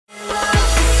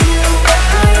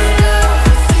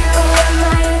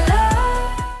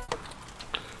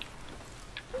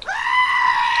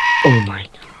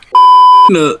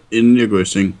ned, inden jeg går i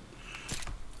seng.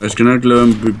 Jeg skal nok lave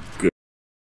en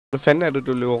Hvad fanden er det,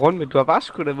 du løber rundt med? Du har bare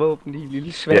skudt af våben i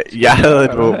lille svært. Ja, jeg havde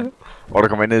et våben. Og der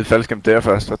kommer ind i et faldskærm der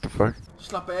først, what the fuck?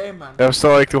 Slap af, mand. Jeg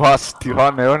forstår ikke, de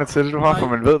har næverne til det, du har, for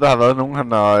man ved, der har været nogen her,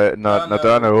 når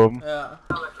døren er åben. Ja.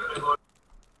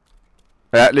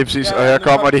 Ja, lige præcis, og her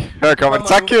kommer de. Her kommer de.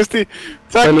 Tak, Quzty.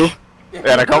 Tak. Hallo.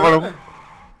 Ja, der kommer nogen.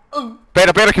 Bag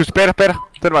dig, Quzty, bag dig.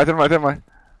 Den vej.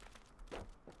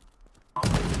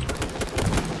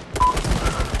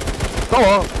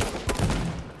 Over.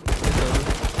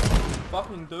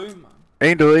 Fucking død, mand.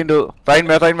 En død. Der er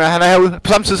en mere. Han er herude.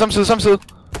 På samme side.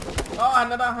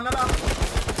 Han er der.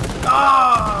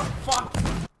 Fuck.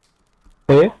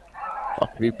 Hey.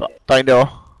 Der er en derovre.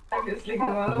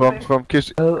 Bum,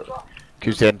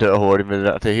 Quzty han dør hurtigt med det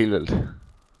der, det er helt vildt.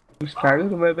 Du snakkede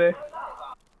du med bag?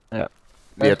 Ja.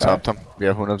 Vi har tabt ham. Vi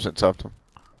har 100% tabt ham.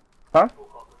 Hvad?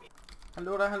 Han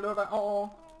lå der.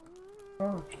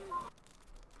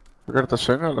 Hvad gør det, der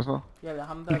synger eller sådan noget? Ja, det er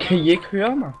ham der. Kan I ikke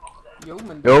høre mig? Jo,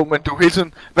 men Du er hele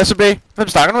tiden. Hvad så, bag? Hvem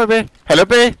snakker du med, bag? Hallo,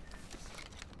 bag?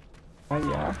 Ja.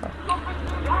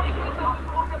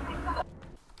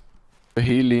 Det er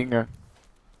hele lige engang.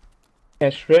 Jeg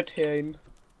er shred herinde.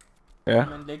 Ja.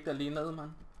 Men læg dig lige ned, mand.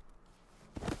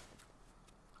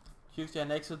 Quzty,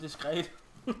 han er ikke så diskret.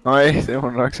 Nej, det må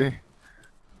du nok sige.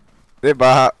 Det er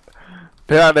bare...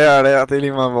 Der, det er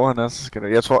lige meget hvor han er, så skal du...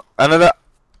 Jeg tror... Han er der! Har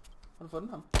du fundet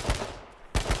ham?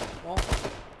 Hvor?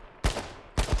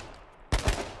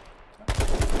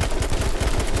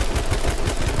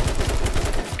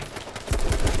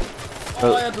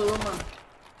 Jeg er død, mand.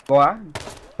 Hvor er han?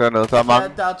 Dernede, der er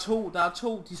mange. Der er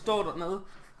to, de står dernede.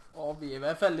 Vi er i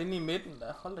hvert fald inde i midten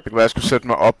der. Hold da. Det kunne være, jeg skulle sætte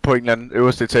mig op på en eller anden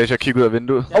øverste etage og kigge ud af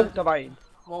vinduet. Ja. Der var en.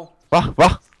 Hvor? Hvad?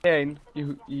 Herinde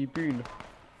i byen.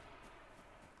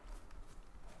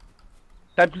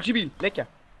 Der er en politibil, læg jer.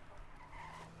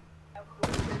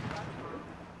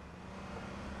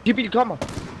 Politibil kommer.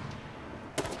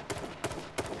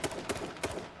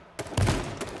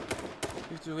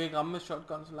 Du kan ikke ramme med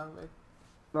shotgun så langt væk.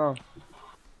 Nå.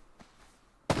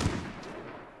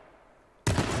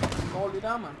 Går lige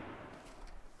der, mand.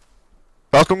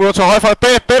 Der er også nogle ude til højre for.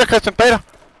 Bag dig, Christian, bag dig!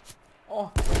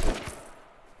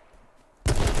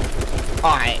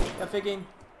 Ej. Jeg fik en.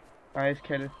 Nice,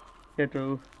 Kalle. Jeg er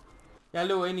død. Jeg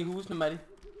løber ind i husene, Maddy.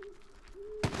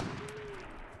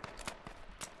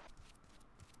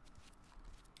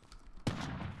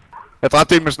 Jeg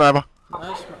dræbte en med sniper.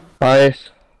 Nice, man.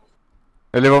 Nice.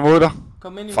 Jeg lever mod dig.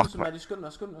 Kom ind i Fuck, huset, Maddy. Skynd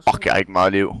dig. Fuck, jeg har ikke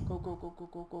meget liv.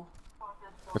 Go.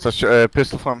 Jeg tager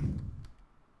pistol frem.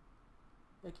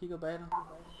 Jeg kigger bag dig.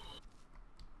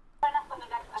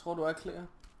 Jeg tror, du er klar.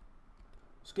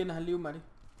 Skal ind og have liv, Maddy.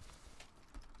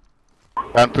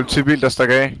 Der er en politibil, der stak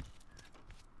af.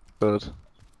 Fedt.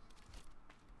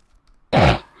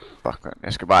 Fuck, man.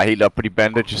 Jeg skal bare helt op på de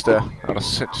bandages der. Er der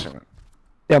sindssygt, man.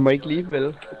 Jeg må ikke lige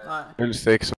vel. Nej. Helst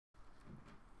ikke, så.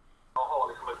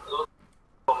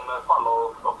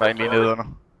 Der er en lige nede under.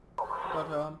 Godt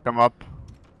høre ham. Kom op.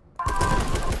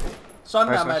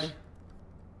 Sådan der, Maddy.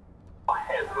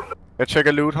 Jeg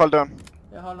tjekker loot, hold døren.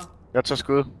 Jeg holder. Jeg tager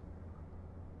skud.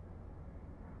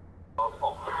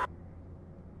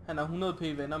 Han har 100 p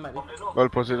venner, Maddy. Hold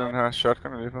på at se den her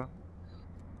shotgun lige på.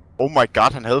 Oh my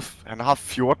god, han har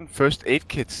 14 first aid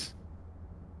kits.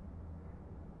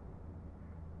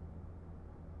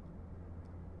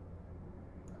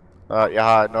 Jeg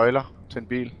har nøgler til en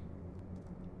bil.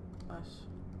 Nice.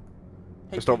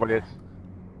 Jeg står bare lidt.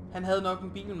 Han havde nok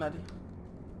en bil, Maddy.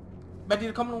 Maddy,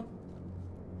 der kommer nogen.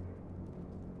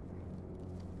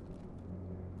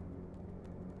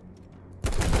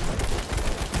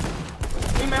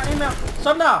 En mere.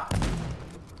 Sådan der.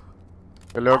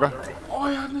 Jeg lukker.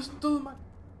 Jeg er næsten død, mand.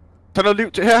 Tag noget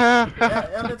liv til. Her. Ja, jeg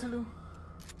er ved til liv.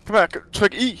 Kom her,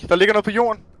 tryk I. Der ligger noget på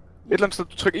jorden. Et eller andet sted,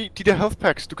 tryk I. De der health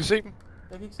packs, du kan se dem.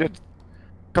 Jeg kan ikke se dem.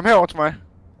 Kom herover til mig.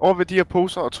 Over ved de her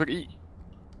poser og tryk I.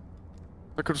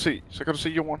 Så kan du se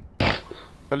jorden.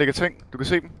 Der ligger ting. Du kan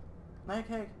se dem. Nej, jeg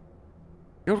kan ikke.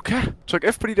 Jo, du kan.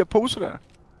 Tryk F på de der poser der.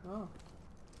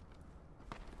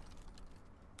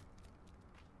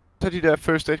 Tag de der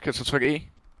first aid kits og tryk E,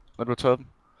 når du har taget dem.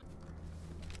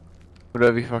 Det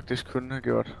er vi faktisk kunne have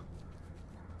gjort.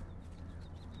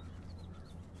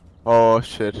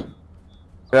 Shit.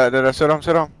 Ja, det der, sæt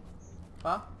ham.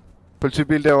 Hvad?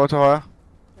 Politibil derovre til højre.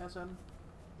 Ja, sådan.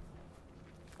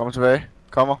 Kommer tilbage.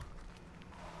 Kommer.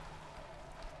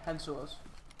 Han så os.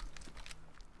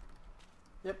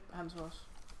 Yep, han så os.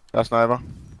 Der er sniper.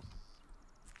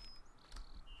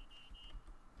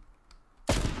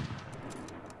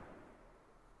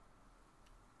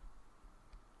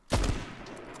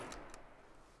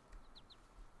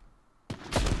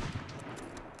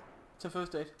 til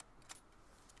first aid.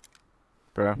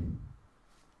 Gør.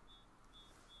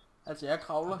 Altså jeg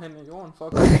kravler hen i jorden for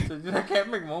at komme til de der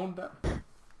campingvogn der.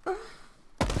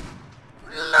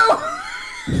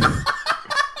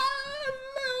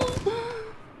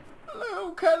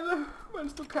 Lav Kalle,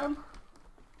 mens du kan.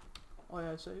 Og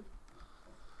jeg er safe.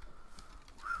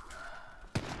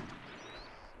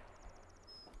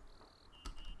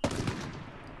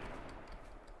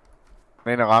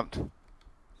 Den er ramt.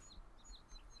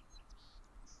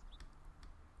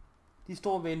 De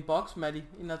står ved en boks, Maddy,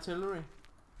 en artillery.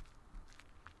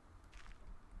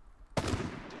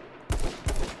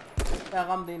 Jeg har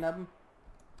ramt en af dem.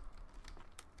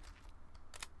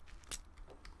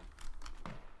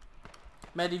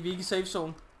 Maddy, vi er ikke i safe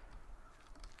zone.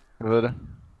 Jeg ved det.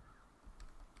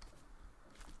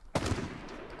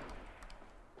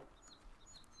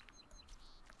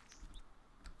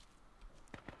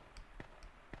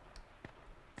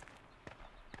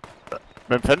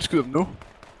 Hvem fanden skyder dem nu?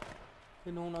 Det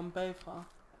er nogen om bagfra.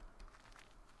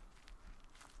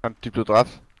 De er blevet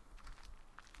dræbt.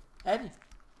 Er de?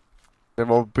 Den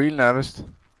hvor bilen er vist.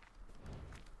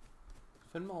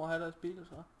 Fandme over at have deres bil,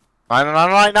 så.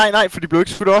 Nej, for de blev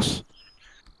ikke skudt også.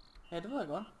 Ja, det ved jeg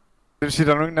godt. Det vil sige,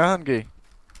 der er nogen i nærheden, G.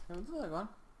 Jamen, det ved jeg godt.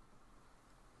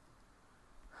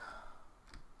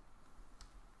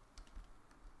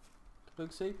 Kan du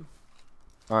ikke se dem?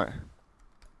 Nej.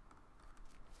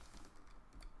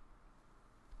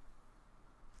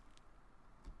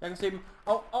 Jeg kan se dem.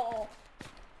 Åh.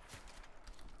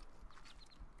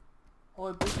 Over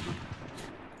i busken.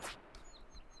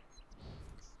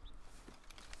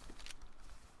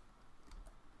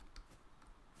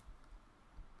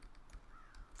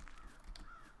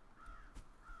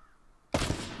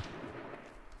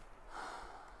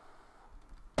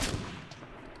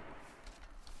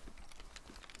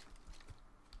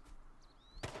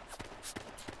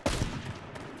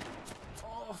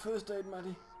 First aid,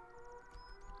 Maddy.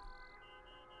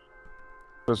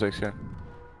 Det er 6, ja.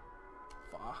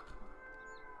 Fuck.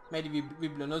 Maddy, vi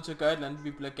bliver nødt til at gøre et eller andet.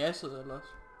 Vi bliver gasset ellers.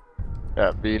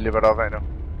 Ja, vi løber deroppe af nu.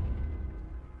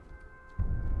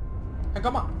 Han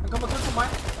kommer tæt på mig.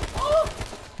 Oh!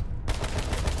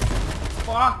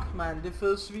 Fuck, man. Det er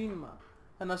fedt svin, man.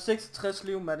 Han har 66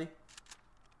 liv, Maddy.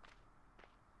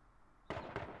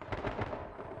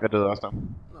 Jeg døde også der.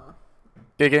 Nå.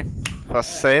 GG. For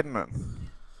satan, mand.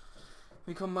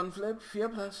 Vi kommer på en flip. 4.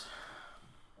 plads.